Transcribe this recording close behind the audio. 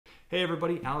Hey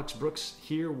everybody, Alex Brooks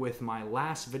here with my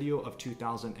last video of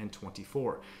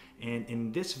 2024. And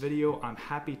in this video, I'm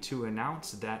happy to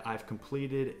announce that I've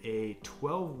completed a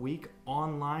 12-week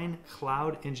online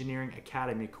Cloud Engineering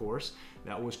Academy course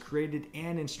that was created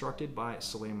and instructed by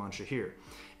Soleyman Shahir.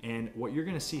 And what you're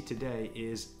gonna see today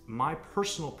is my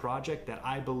personal project that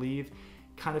I believe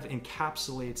kind of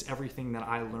encapsulates everything that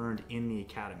I learned in the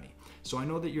Academy. So I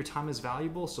know that your time is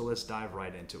valuable, so let's dive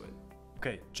right into it.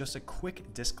 Okay, just a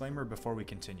quick disclaimer before we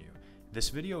continue. This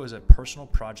video is a personal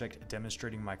project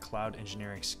demonstrating my cloud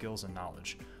engineering skills and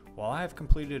knowledge. While I have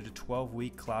completed a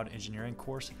 12-week cloud engineering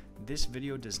course, this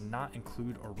video does not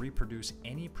include or reproduce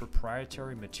any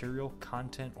proprietary material,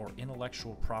 content, or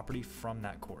intellectual property from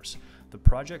that course. The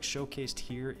project showcased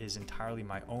here is entirely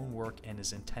my own work and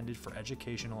is intended for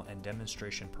educational and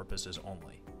demonstration purposes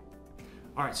only.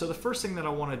 All right, so the first thing that I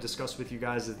want to discuss with you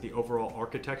guys is the overall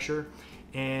architecture,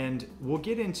 and we'll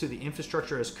get into the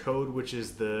infrastructure as code, which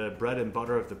is the bread and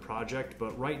butter of the project,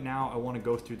 but right now I want to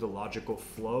go through the logical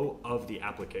flow of the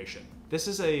application. This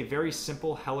is a very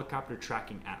simple helicopter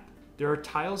tracking app. There are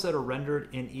tiles that are rendered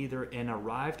in either an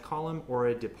arrived column or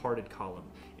a departed column,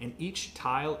 and each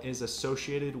tile is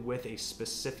associated with a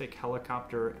specific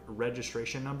helicopter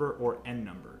registration number or N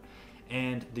number.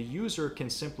 And the user can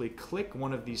simply click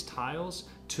one of these tiles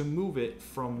to move it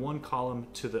from one column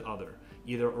to the other,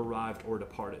 either arrived or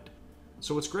departed.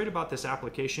 So what's great about this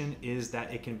application is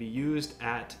that it can be used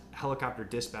at helicopter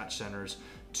dispatch centers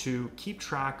to keep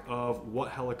track of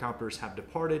what helicopters have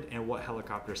departed and what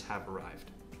helicopters have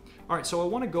arrived. All right, so I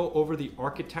want to go over the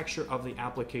architecture of the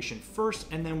application first,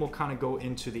 and then we'll kind of go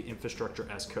into the infrastructure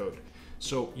as code.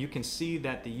 So you can see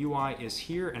that the UI is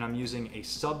here, and I'm using a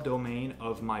subdomain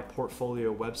of my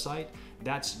portfolio website.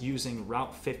 That's using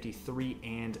Route 53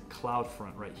 and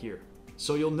CloudFront right here.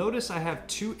 So you'll notice I have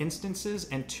two instances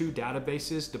and two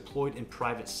databases deployed in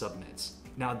private subnets.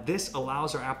 Now this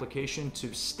allows our application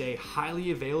to stay highly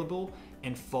available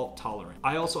and fault tolerant.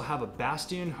 I also have a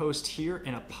Bastion host here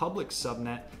and a public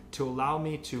subnet to allow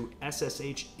me to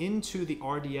SSH into the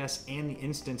RDS and the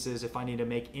instances if I need to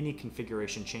make any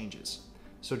configuration changes.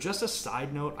 So just a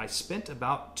side note, I spent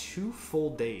about 2 full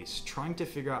days trying to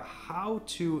figure out how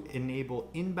to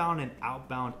enable inbound and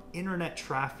outbound internet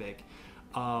traffic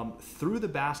through the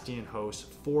Bastion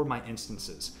host for my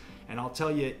instances. And I'll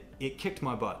tell you, it kicked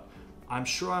my butt. I'm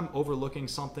sure I'm overlooking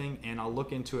something and I'll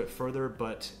look into it further,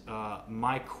 but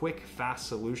my quick, fast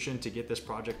solution to get this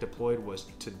project deployed was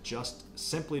to just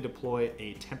simply deploy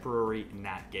a temporary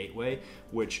NAT gateway,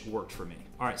 which worked for me.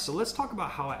 All right, so let's talk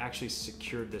about how I actually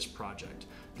secured this project.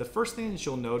 The first thing that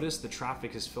you'll notice, the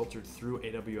traffic is filtered through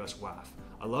AWS WAF.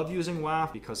 I love using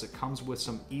WAF because it comes with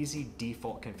some easy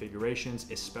default configurations,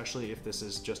 especially if this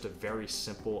is just a very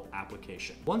simple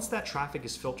application. Once that traffic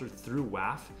is filtered through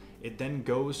WAF, it then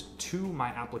goes to my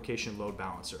application load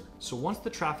balancer. So once the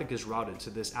traffic is routed to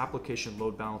this application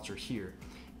load balancer here,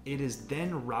 it is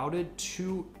then routed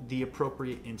to the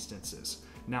appropriate instances.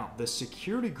 Now, the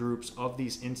security groups of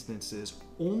these instances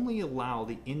only allow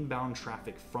the inbound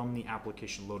traffic from the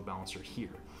application load balancer here.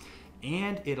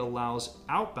 And it allows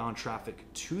outbound traffic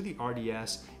to the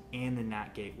RDS and the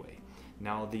NAT gateway.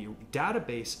 Now, the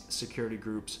database security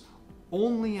groups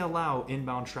only allow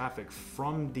inbound traffic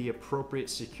from the appropriate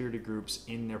security groups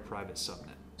in their private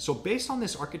subnet. So based on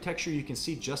this architecture, you can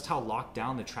see just how locked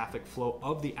down the traffic flow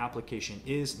of the application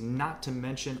is, not to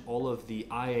mention all of the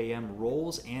IAM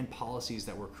roles and policies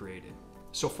that were created.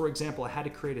 So for example, I had to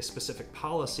create a specific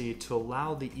policy to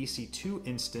allow the EC2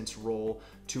 instance role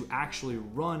to actually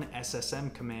run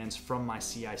SSM commands from my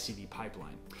CI/CD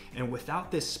pipeline. And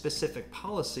without this specific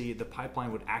policy, the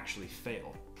pipeline would actually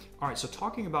fail. All right, so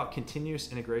talking about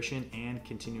continuous integration and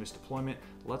continuous deployment,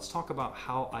 let's talk about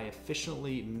how I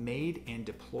efficiently made and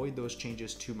deployed those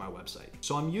changes to my website.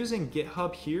 So I'm using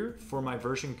GitHub here for my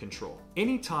version control.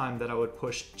 Anytime that I would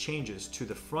push changes to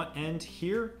the front end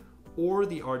here or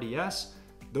the RDS,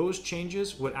 those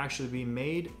changes would actually be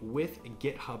made with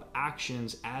GitHub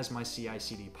Actions as my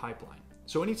CI/CD pipeline.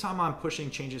 So anytime I'm pushing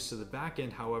changes to the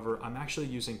backend, however, I'm actually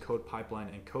using Code Pipeline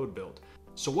and Code Build.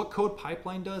 So what Code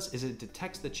Pipeline does is it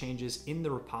detects the changes in the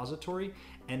repository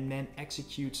and then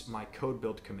executes my Code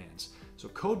Build commands. So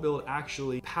Code Build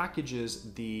actually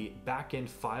packages the backend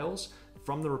files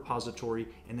from the repository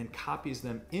and then copies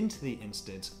them into the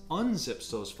instance, unzips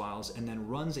those files, and then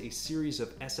runs a series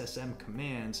of SSM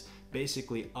commands,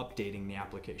 basically updating the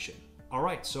application. All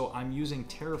right, so I'm using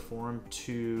Terraform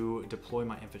to deploy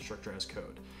my infrastructure as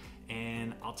code.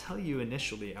 And I'll tell you,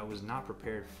 initially, I was not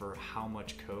prepared for how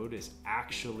much code is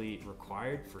actually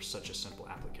required for such a simple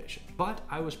application. But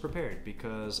I was prepared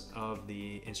because of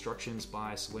the instructions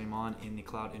by Soleyman in the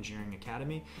Cloud Engineering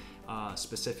Academy,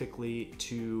 specifically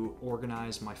to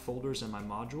organize my folders and my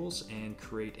modules and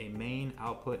create a main,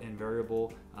 output, and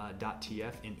variable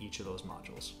 .tf in each of those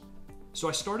modules. So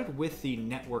I started with the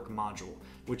network module,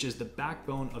 which is the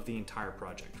backbone of the entire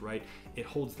project, right? It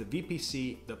holds the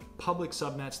VPC, the public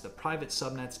subnets, the private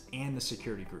subnets, and the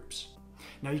security groups.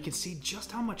 Now you can see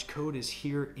just how much code is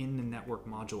here in the network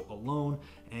module alone,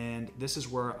 and this is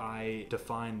where I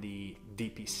define the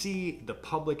VPC, the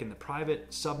public and the private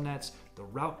subnets, the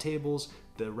route tables,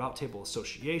 the route table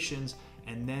associations,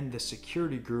 and then the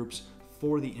security groups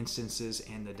for the instances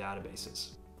and the databases.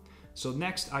 So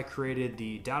next I created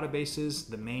the databases,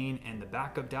 the main and the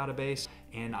backup database,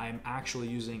 and I'm actually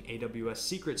using AWS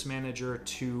Secrets Manager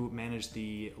to manage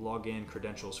the login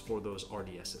credentials for those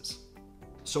RDSs.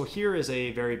 So here is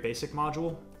a very basic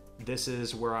module. This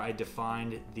is where I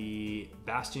defined the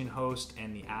Bastion host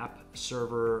and the app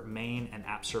server main and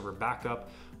app server backup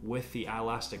with the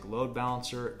Elastic load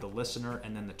balancer, the listener,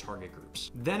 and then the target groups.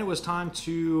 Then it was time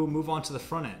to move on to the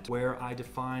front end, where I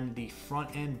defined the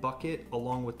front end bucket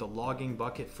along with the logging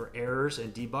bucket for errors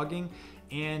and debugging,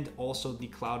 and also the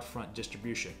CloudFront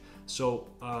distribution. So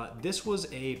this was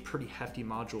a pretty hefty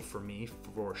module for me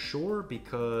for sure,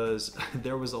 because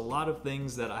there was a lot of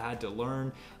things that I had to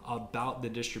learn about the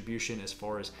distribution as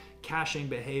far as caching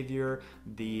behavior,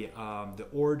 the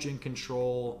origin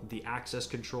control, the access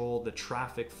control, the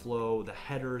traffic flow, the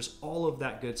headers, all of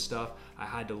that good stuff I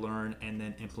had to learn and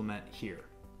then implement here.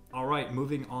 All right,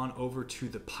 moving on over to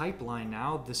the pipeline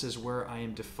now. This is where I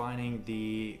am defining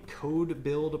the code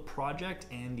build project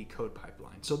and the code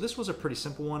pipeline. So this was a pretty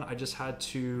simple one. I just had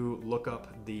to look up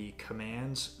the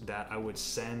commands that I would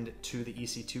send to the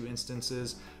EC2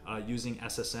 instances using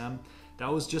SSM. That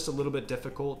was just a little bit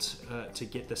difficult to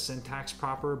get the syntax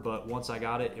proper, but once I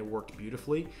got it, it worked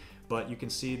beautifully. But you can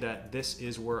see that this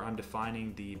is where I'm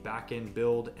defining the backend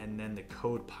build and then the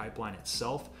code pipeline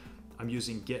itself. I'm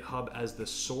using GitHub as the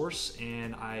source,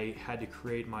 and I had to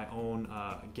create my own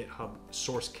GitHub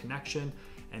source connection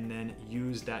and then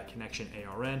use that connection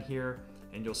ARN here.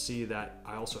 And you'll see that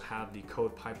I also have the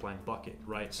code pipeline bucket,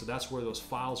 right? So that's where those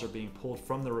files are being pulled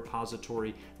from the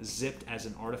repository, zipped as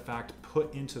an artifact,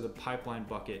 put into the pipeline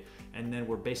bucket, and then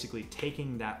we're basically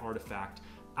taking that artifact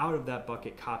out of that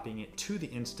bucket, copying it to the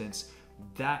instance.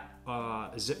 That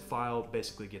zip file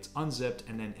basically gets unzipped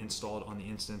and then installed on the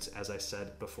instance, as I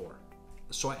said before.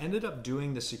 So I ended up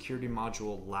doing the security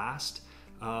module last,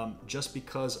 just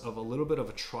because of a little bit of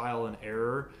a trial and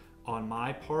error on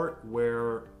my part,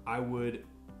 where I would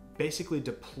basically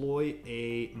deploy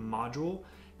a module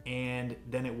and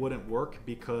then it wouldn't work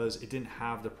because it didn't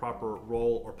have the proper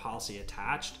role or policy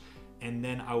attached. And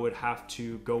then I would have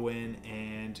to go in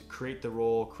and create the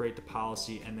role, create the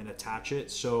policy, and then attach it.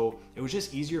 So it was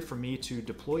just easier for me to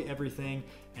deploy everything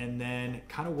and then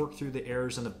kind of work through the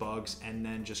errors and the bugs and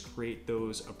then just create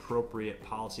those appropriate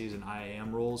policies and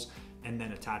IAM roles and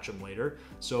then attach them later.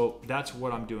 So that's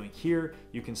what I'm doing here.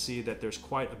 You can see that there's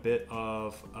quite a bit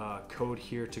of code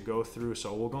here to go through.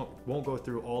 So won't go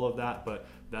through all of that, but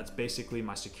that's basically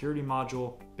my security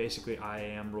module, basically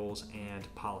IAM roles and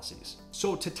policies.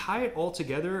 So to tie it all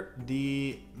together,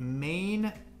 the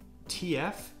main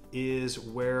TF is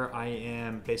where I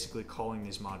am basically calling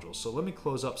these modules. So let me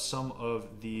close up some of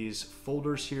these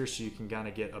folders here so you can kind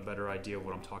of get a better idea of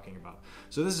what I'm talking about.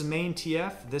 So this is main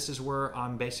TF. This is where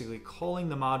I'm basically calling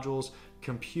the modules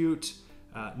compute,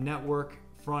 network,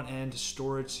 front end,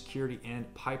 storage, security,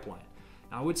 and pipeline.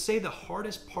 Now I would say the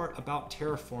hardest part about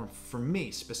Terraform for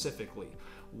me specifically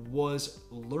was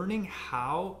learning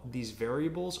how these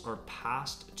variables are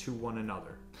passed to one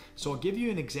another. So I'll give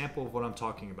you an example of what I'm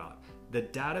talking about. The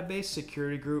database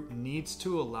security group needs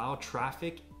to allow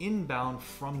traffic inbound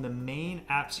from the main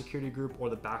app security group or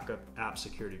the backup app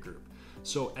security group.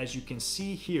 So as you can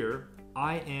see here,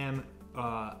 I am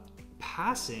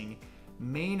passing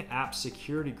main app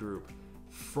security group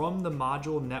from the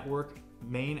module network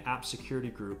main app security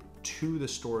group to the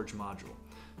storage module.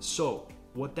 So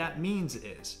what that means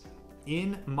is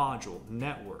in module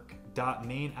network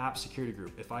 .main app security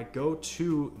group, if I go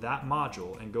to that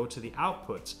module and go to the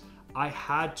outputs, I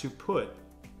had to put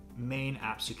main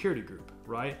app security group,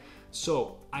 right?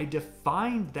 So I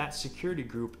defined that security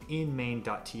group in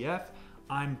main.tf.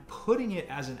 I'm putting it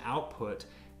as an output.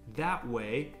 That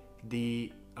way,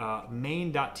 the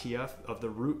main.tf of the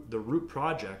root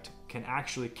project can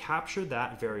actually capture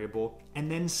that variable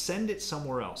and then send it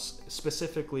somewhere else,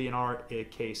 specifically in our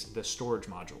case, the storage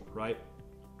module, right?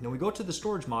 Now we go to the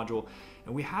storage module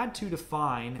and we had to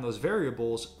define those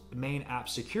variables main app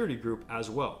security group as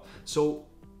well. So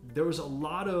there was a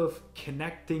lot of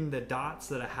connecting the dots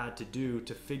that I had to do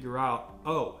to figure out,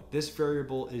 oh, this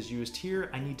variable is used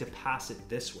here, I need to pass it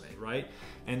this way, right?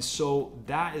 And so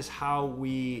that is how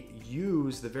we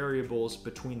use the variables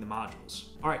between the modules.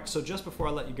 All right, so just before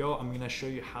I let you go, I'm gonna show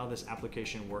you how this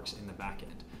application works in the back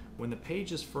end. When the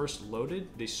page is first loaded,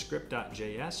 the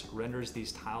script.js renders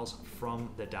these tiles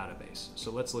from the database.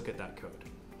 So let's look at that code.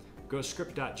 Go to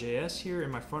script.js here in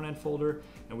my front end folder,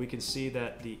 and we can see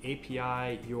that the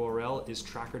API URL is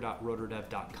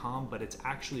tracker.rotordev.com, but it's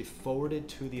actually forwarded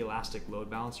to the Elastic Load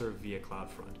Balancer via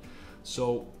CloudFront.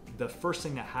 So the first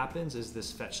thing that happens is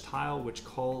this fetch tile, which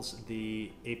calls the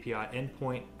API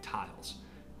endpoint tiles.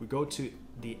 We go to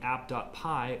the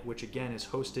app.py, which again is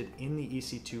hosted in the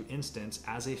EC2 instance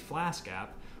as a Flask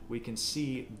app. We can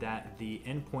see that the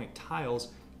endpoint tiles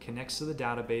connects to the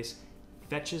database,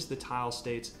 fetches the tile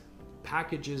states,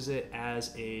 packages it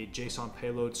as a JSON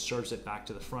payload, serves it back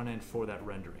to the front end for that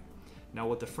rendering. Now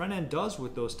what the front end does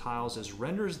with those tiles is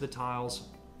renders the tiles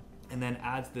and then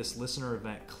adds this listener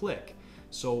event click.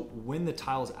 So when the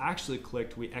tile is actually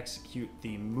clicked, we execute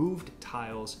the moved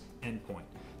tiles endpoint.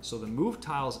 So the moved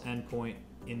tiles endpoint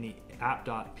in the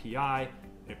app.py,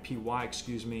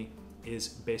 is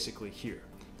basically here.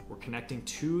 We're connecting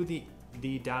to the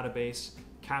database,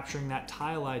 capturing that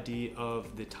tile ID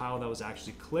of the tile that was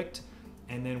actually clicked,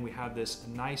 and then we have this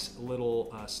nice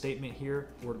little statement here.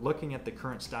 We're looking at the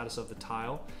current status of the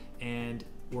tile, and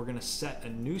we're gonna set a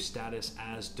new status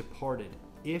as departed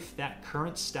if that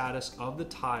current status of the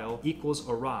tile equals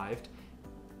arrived.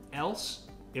 Else,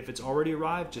 if it's already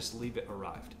arrived, just leave it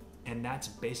arrived. And that's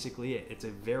basically it. It's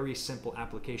a very simple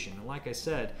application. And like I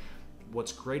said,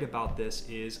 what's great about this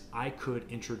is I could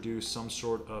introduce some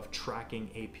sort of tracking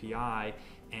API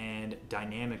and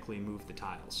dynamically move the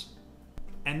tiles.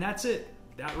 And that's it.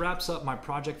 That wraps up my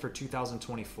project for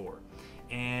 2024.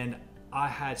 And I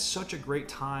had such a great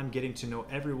time getting to know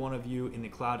every one of you in the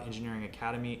Cloud Engineering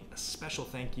Academy. A special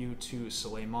thank you to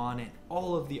Soleyman and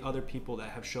all of the other people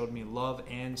that have showed me love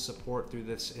and support through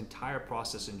this entire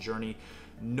process and journey.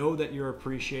 Know that you're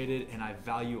appreciated, and I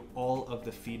value all of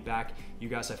the feedback. You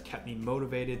guys have kept me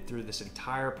motivated through this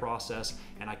entire process,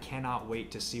 and I cannot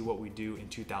wait to see what we do in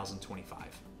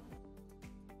 2025.